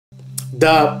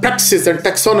the praxis and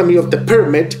taxonomy of the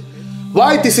pyramid,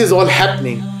 why this is all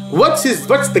happening. What's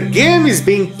the game is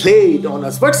being played on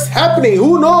us? What's happening?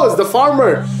 Who knows? The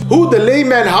farmer, who the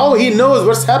layman, how he knows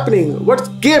what's happening?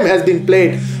 What game has been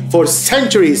played for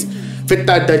centuries?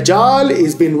 Fitna Dajjal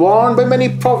is being warned by many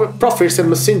prophets and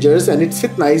messengers, and its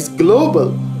fitna is global.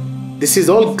 This is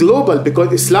all global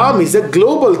because Islam is a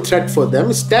global threat for them,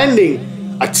 a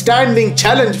standing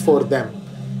challenge for them.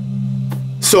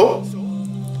 So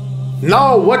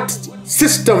now what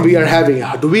system we are having?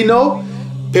 How do we know?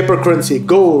 Paper currency,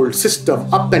 gold system,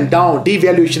 up and down,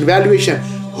 devaluation, valuation.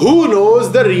 Who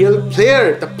knows the real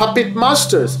player, the puppet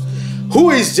masters?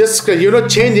 Who is just,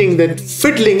 changing, then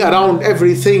fiddling around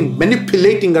everything,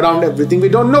 manipulating around everything? We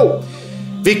don't know.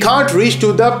 We can't reach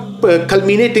to the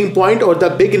culminating point or the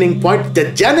beginning point,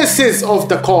 the genesis of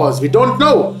the cause. We don't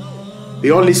know.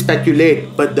 We only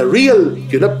speculate. But the real,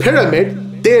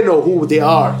 pyramid, they know who they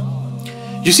are.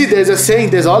 You see, there's a saying,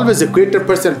 there's always a greater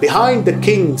person behind the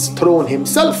king's throne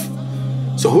himself.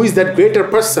 So who is that greater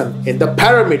person? In the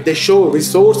pyramid, they show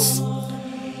resource.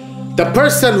 The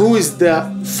person who is the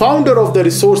founder of the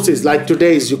resources, like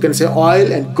today's, you can say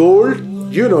oil and gold,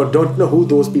 don't know who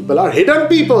those people are. Hidden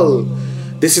people.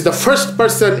 This is the first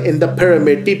person in the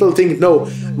pyramid. People think, no,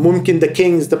 Mumkin, the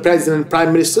kings, the president,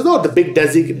 prime minister, no, the big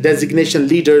designation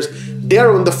leaders, they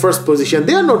are on the first position.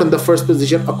 They are not on the first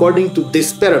position according to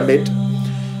this pyramid.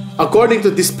 According to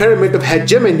this pyramid of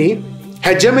hegemony,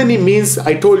 hegemony means,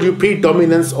 I told you,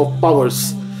 predominance of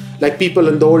powers. Like people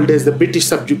in the old days, the British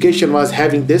subjugation was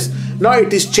having this. Now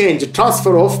it is changed,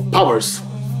 transfer of powers.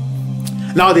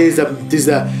 Now there is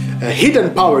a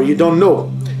hidden power you don't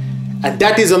know. And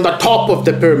that is on the top of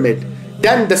the pyramid.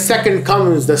 Then the second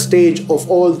comes the stage of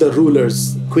all the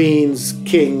rulers, queens,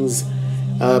 kings,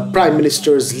 prime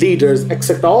ministers, leaders,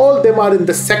 etc. All them are in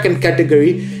the second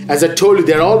category. As I told you,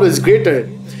 they are always greater.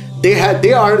 They have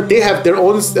their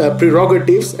own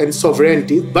prerogatives and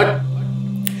sovereignty, but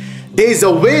there is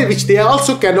a way which they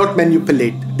also cannot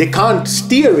manipulate. They can't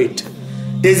steer it.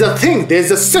 There's a thing, there's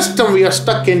a system we are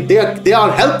stuck in. They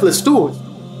are helpless too.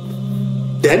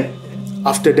 Then,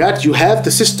 after that, you have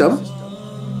the system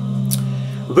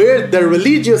where the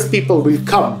religious people will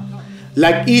come.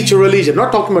 Like each religion,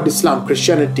 not talking about Islam,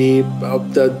 Christianity,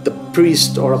 the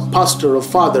priest or a pastor or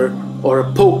father or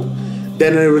a pope.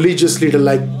 Then a religious leader,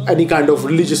 like any kind of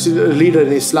religious leader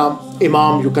in Islam,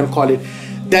 imam you can call it.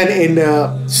 Then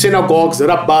in synagogues,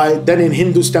 rabbi. Then in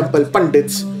Hindu temple,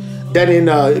 pandits. Then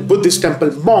in Buddhist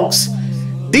temple, monks.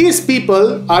 These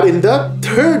people are in the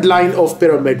third line of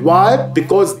pyramid. Why?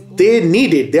 Because they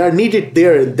need it. They are needed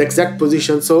there in the exact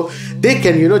position. So they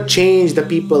can, change the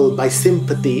people by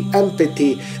sympathy,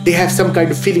 empathy. They have some kind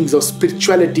of feelings of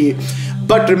spirituality.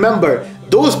 But remember,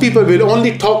 those people will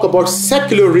only talk about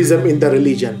secularism in the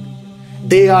religion.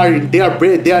 They are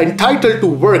entitled to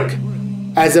work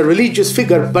as a religious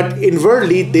figure, but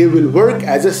inwardly they will work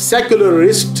as a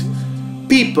secularist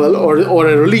people or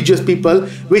a religious people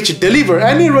which deliver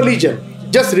any religion.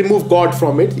 Just remove God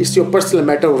from it. It's your personal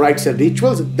matter of rites and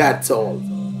rituals. That's all.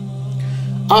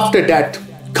 After that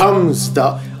comes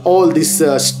all this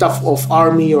stuff of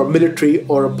army or military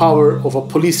or power of a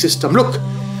police system. Look,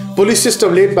 police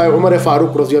system led by Umar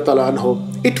Farooq radhiyallahu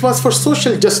anhu. It was for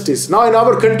social justice. Now in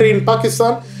our country, in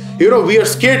Pakistan, we are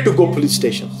scared to go police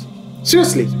stations.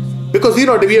 Seriously. Because we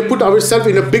have put ourselves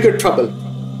in a bigger trouble.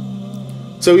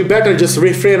 So we better just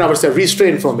restrain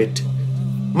from it.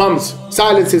 Mums,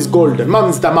 silence is golden.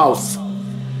 Mums the mouth.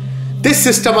 This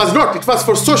system was not. It was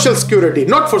for social security,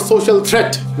 not for social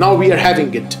threat. Now we are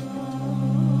having it.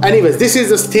 Anyways, this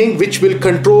is a thing which will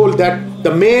control that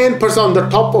the main person on the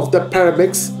top of the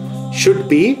pyramid should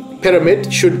be,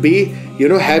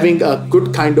 having a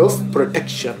good kind of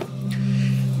protection.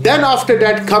 Then after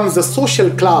that comes the social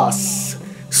class.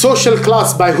 Social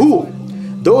class by who?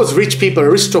 Those rich people,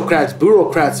 aristocrats,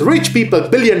 bureaucrats, rich people, $1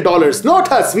 billion.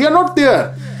 Not us, we are not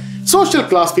there. Social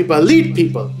class people, elite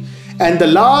people. And the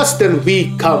last, then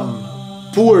we come.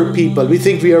 Poor people. We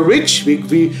think we are rich. We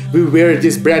wear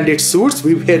these branded suits.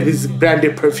 We wear these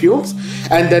branded perfumes.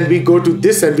 And then we go to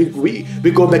this and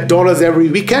we go McDonald's every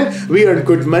weekend. We earn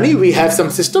good money. We have some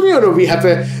system.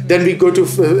 Then we go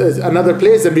to another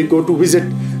place and we go to visit,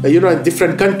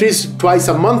 different countries twice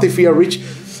a month if we are rich.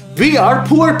 We are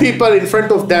poor people in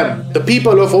front of them. The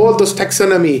people of all those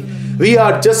taxonomy. We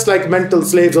are just like mental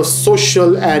slaves of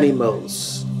social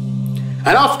animals.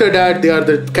 And after that, they are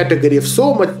the category of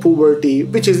so much poverty,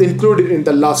 which is included in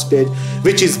the last stage,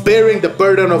 which is bearing the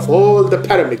burden of all the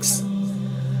pyramids.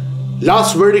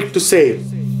 Last verdict to say,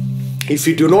 if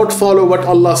you do not follow what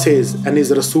Allah says and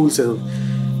His Rasul says,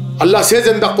 Allah says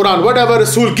in the Quran, whatever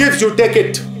Rasul gives you, take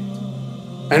it.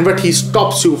 and what he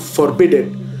stops you, forbid it.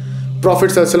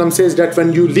 Prophet ﷺ says that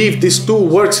when you leave these two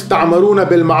words, ta'maruna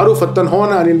bil ma'ruf wa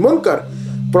tanhawna 'anil munkar,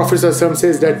 Prophet ﷺ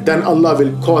says that then Allah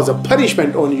will cause a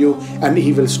punishment on you, and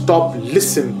he will stop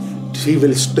listening. He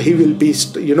will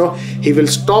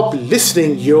stop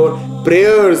listening your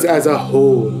prayers as a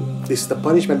whole. This is the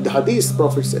punishment. The hadith,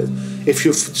 Prophet says, if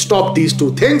you stop these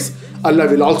two things, Allah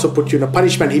will also put you in a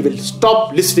punishment. He will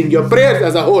stop listening your prayers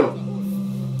as a whole.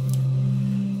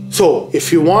 So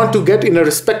if you want to get in a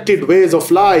respected ways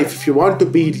of life, if you want to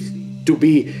be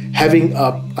having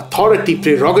a authority,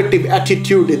 prerogative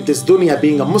attitude in this dunya,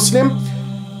 being a Muslim,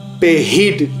 pay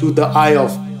heed to the ayah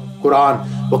of Quran.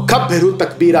 وَكَبِّرُ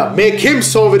تَكْبِيرًا. Make him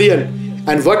sovereign,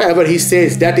 and whatever he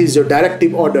says, that is your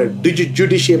directive order,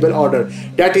 judiciable order.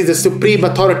 That is the supreme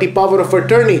authority, power of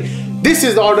attorney. This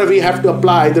is the order we have to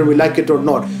apply, either we like it or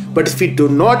not. But if we do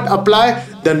not apply,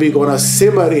 then we're gonna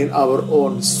simmer in our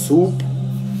own soup.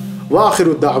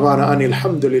 وآخر الدعوانا أن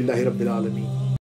الحمد لله رب العالمين.